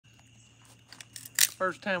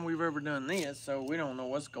First time we've ever done this, so we don't know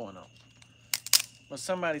what's going on. But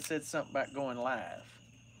somebody said something about going live.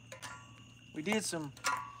 We did some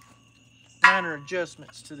minor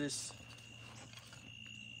adjustments to this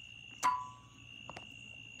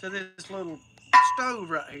little stove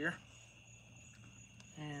right here,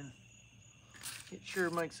 and it sure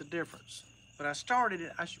makes a difference. But I started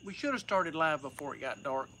it. We should have started live before it got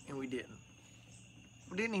dark, and we didn't.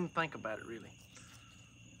 We didn't even think about it really.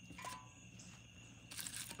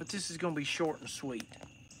 But this is going to be short and sweet.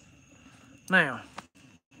 Now,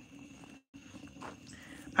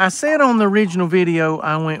 I said on the original video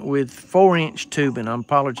I went with 4-inch tubing. I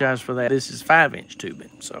apologize for that. This is 5-inch tubing.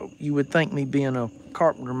 So you would think me being a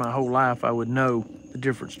carpenter my whole life, I would know the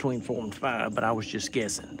difference between 4 and 5, but I was just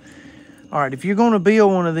guessing. All right, if you're going to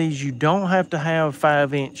build one of these, you don't have to have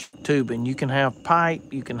 5-inch tubing. You can have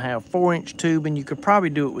pipe, you can have 4-inch tubing. You could probably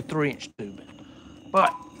do it with 3-inch tubing.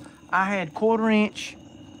 But I had 1/4-inch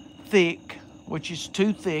thick, which is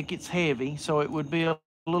too thick. It's heavy, so it would be a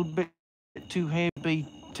little bit too heavy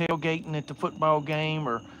tailgating at the football game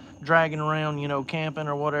or dragging around, you know, camping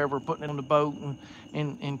or whatever, putting it on the boat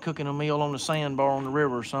and cooking a meal on the sandbar on the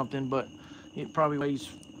river or something. But it probably weighs,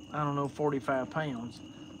 I don't know, 45 pounds.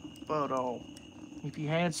 But if you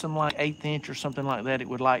had some like 1/8 inch or something like that, it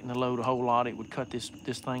would lighten the load a whole lot. It would cut this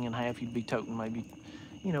thing in half. You'd be toting maybe,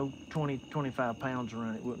 you know, 20, 25 pounds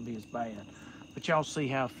around. It wouldn't be as bad. But y'all see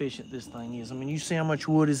how efficient this thing is. I mean, you see how much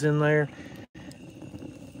wood is in there.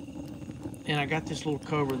 And I got this little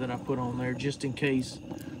cover that I put on there just in case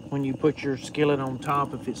when you put your skillet on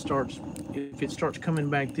top, if it starts coming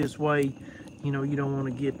back this way, you know, you don't want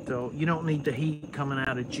to get, you don't need the heat coming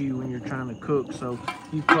out at you when you're trying to cook. So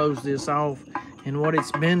you close this off, and what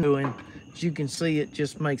it's been doing, as you can see, it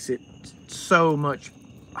just makes it so much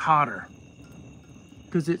hotter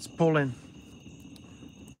because it's pulling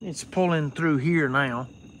through here now,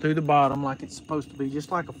 through the bottom like it's supposed to be,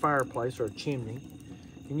 just like a fireplace or a chimney.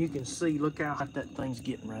 And you can see, look how hot that thing's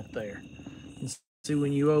getting right there. And see,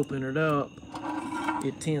 when you open it up,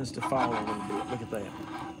 it tends to fall a little bit. Look at that.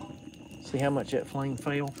 See how much that flame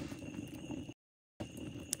fell?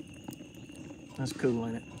 That's cool,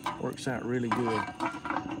 ain't it? Works out really good.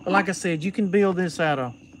 But like I said, you can build this out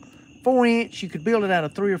of 4-inch. You could build it out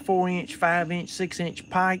of 3 or 4-inch, 5-inch, 6-inch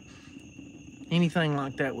pipe. Anything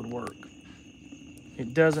like that would work.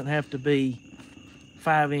 It doesn't have to be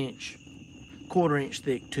 5-inch, 1/4-inch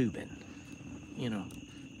thick tubing, you know.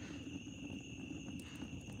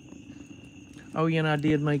 Oh yeah, and I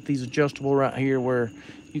did make these adjustable right here where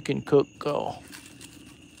you can cook,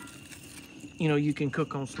 you know, you can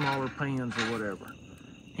cook on smaller pans or whatever.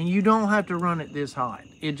 And you don't have to run it this hot.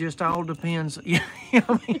 It just all depends. I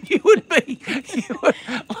mean,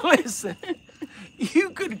 listen,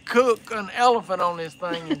 you could cook an elephant on this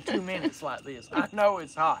thing in 2 minutes like this. I know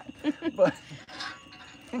it's hot, but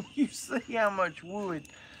you see how much wood.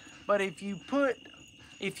 But if you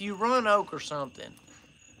run oak or something,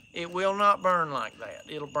 it will not burn like that.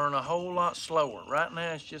 It'll burn a whole lot slower. Right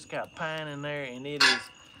now, it's just got pine in there, and it is,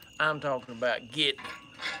 I'm talking about getting it.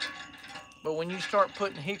 But when you start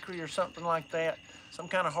putting hickory or something like that, some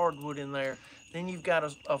kind of hardwood in there, then you've got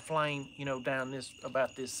a flame, you know, down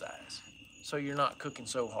about this size. So you're not cooking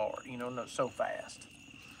so hard, you know, not so fast.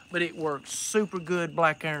 But it works super good,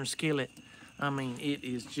 black iron skillet. I mean, it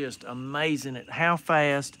is just amazing at how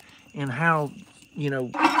fast and how, you know,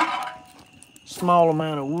 small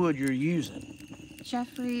amount of wood you're using.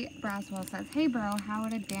 Jeffrey Braswell says, hey bro, how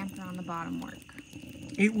would a damper on the bottom work?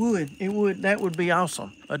 It would, that would be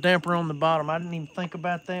awesome. A damper on the bottom. I didn't even think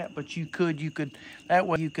about that, but you could, that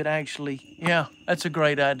way you could actually, yeah, that's a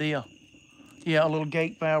great idea. Yeah, a little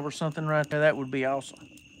gate valve or something right there, that would be awesome.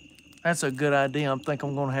 That's a good idea. I think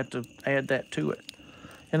I'm gonna have to add that to it.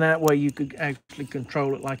 And that way you could actually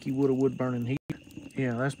control it like you would a wood burning heater.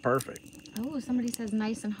 Yeah, that's perfect. Oh, somebody says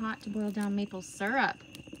nice and hot to boil down maple syrup.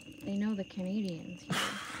 They know the Canadians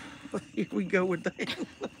here. Here we go with that.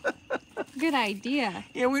 Good idea.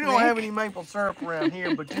 Yeah, we don't have any maple syrup around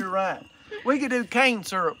here, but you're right. We could do cane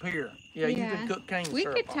syrup here. Yeah, you could cook cane syrup. We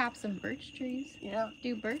could tap some birch trees. Yeah.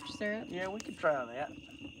 Do birch syrup. Yeah, we could try that.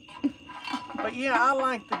 But yeah, I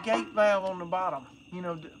like the gate valve on the bottom. You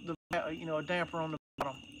know, a damper on the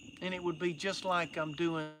bottom, and it would be just like I'm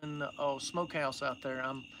doing a smokehouse out there.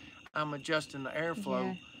 I'm adjusting the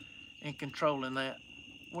airflow and controlling that.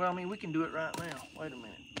 Well, I mean, we can do it right now. Wait a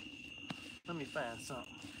minute. Let me find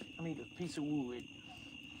something. I need a piece of wood.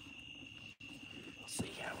 Let's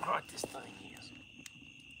see how hot this thing is.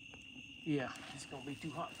 Yeah, it's gonna be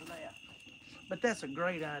too hot for that. But that's a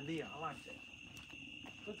great idea. I like that.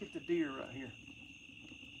 Look at the deer right here.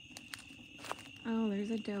 Oh,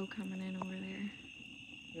 there's a doe coming in over there.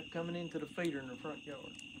 They're coming into the feeder in the front yard.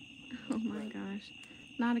 Oh my gosh.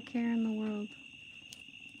 Not a care in the world.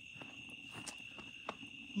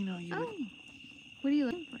 You know, you would, What are you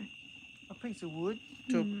looking for? a piece of wood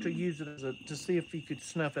to use it as to see if you could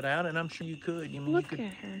snuff it out, and I'm sure you could. I mean, Look at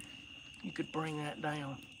her. You could bring that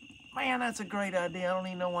down. Man, that's a great idea. I don't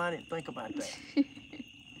even know why I didn't think about that.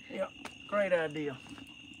 Yeah, great idea.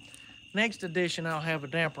 Next edition, I'll have a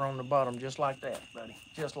damper on the bottom just like that, buddy.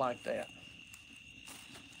 Just like that.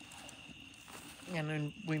 And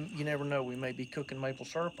then you never know, we may be cooking maple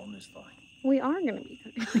syrup on this thing. We are going to be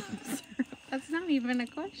cooking maple syrup. That's not even a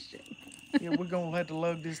question. Yeah, we're going to have to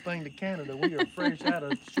lug this thing to Canada. We are fresh out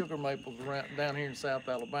of sugar maples down here in South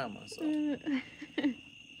Alabama. So.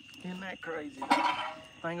 Isn't that crazy?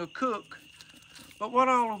 Thing will cook. But what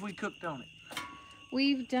all have we cooked on it?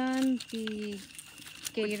 We've done the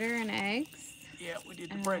gator and eggs. Yeah, we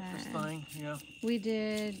did the breakfast thing. Yeah.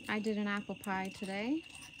 I did an apple pie today.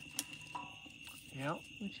 Yeah.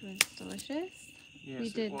 Which was delicious.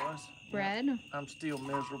 Yes, it was. Bread. Yeah. I'm still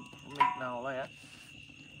miserable from eating all that.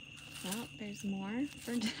 Well, there's more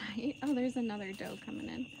for tonight. Oh, there's another dough coming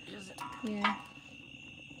in. Is it? Yeah.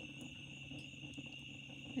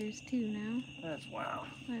 There's 2 now. That's wow.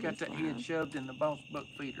 That Got is that wild. head shoved in the boss buck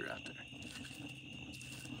feeder out there.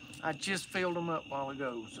 I just filled them up a while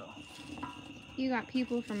ago, so. You got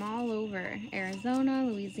people from all over. Arizona,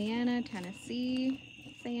 Louisiana, Tennessee,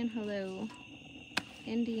 saying hello.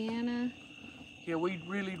 Indiana. Yeah, we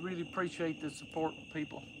really, really appreciate the support,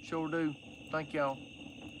 people. Sure do. Thank y'all.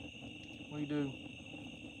 We do.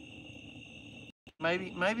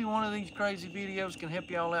 Maybe one of these crazy videos can help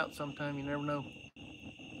y'all out sometime. You never know.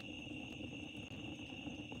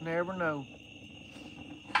 Never know.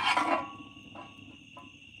 Oh,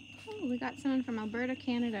 we got someone from Alberta,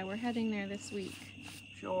 Canada. We're heading there this week.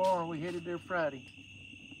 Sure are. We headed there Friday.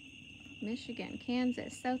 Michigan,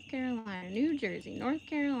 Kansas, South Carolina, New Jersey, North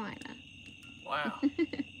Carolina. Wow.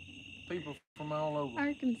 People from all over.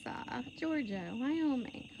 Arkansas, Georgia,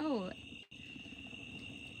 Wyoming. Oh.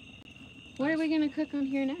 What are we going to cook on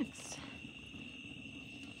here next?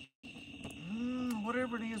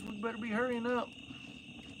 Whatever it is, we better be hurrying up.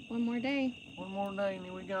 One more day. One more day and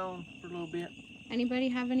then we gone for a little bit. Anybody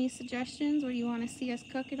have any suggestions? What do you want to see us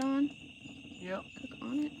cook it on? Yep. Cook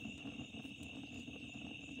on it?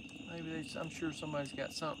 Maybe I'm sure somebody's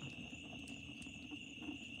got something.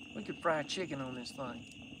 We could fry chicken on this thing.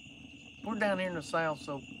 We're down here in the south,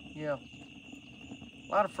 so yeah.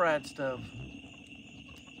 A lot of fried stuff.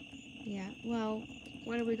 Yeah, well,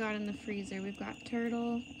 what do we got in the freezer? We've got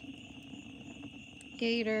turtle,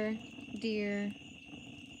 gator, deer,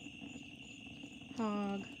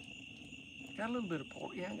 hog. Got a little bit of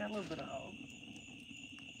pork. Yeah, got a little bit of hog.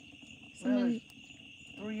 Someone,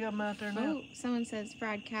 well, 3 of them out there now. oh, someone says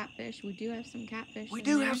fried catfish. We do have some catfish. We in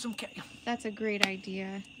do there. have some cat. That's a great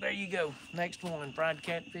idea. There you go. Next one, fried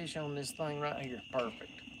catfish on this thing right here.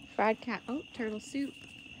 Perfect. Fried cat. Oh, turtle soup.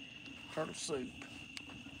 Turtle soup.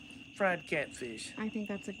 Fried catfish. I think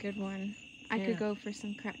that's a good one. I could go for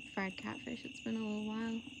some fried catfish. It's been a little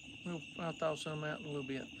while. Well, I'll thaw some out in a little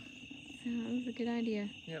bit. So that was a good idea.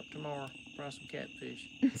 Yep, tomorrow, fry some catfish.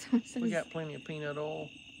 Someone says, We got plenty of peanut oil.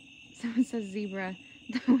 someone says zebra.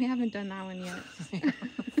 We haven't done that one yet.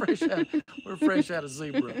 We're fresh out of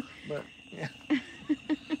zebra, but yeah.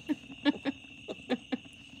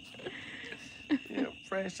 Yeah,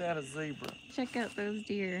 fresh out of zebra. Check out those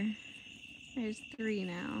deer. There's 3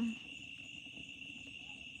 now.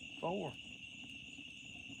 4.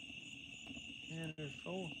 Yeah, there's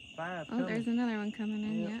 4, 5. Oh, there's another one coming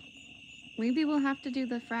in. Yep. Maybe we'll have to do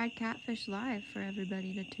the fried catfish live for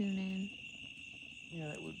everybody to tune in. Yeah,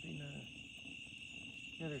 that would be nice.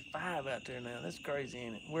 Yeah, there's 5 out there now. That's crazy,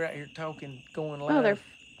 ain't it? We're out here talking, going live. Oh, they're...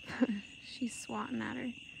 She's swatting at her.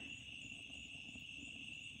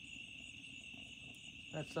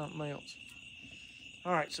 That's something else.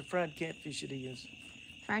 All right, so fried catfish it is.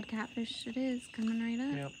 Fried catfish it is, coming right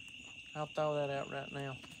up. Yep. I'll thaw that out right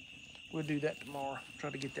now. We'll do that tomorrow. Try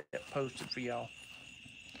to get that posted for y'all.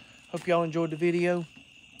 Hope y'all enjoyed the video.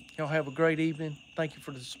 Y'all have a great evening. Thank you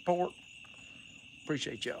for the support.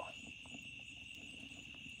 Appreciate y'all.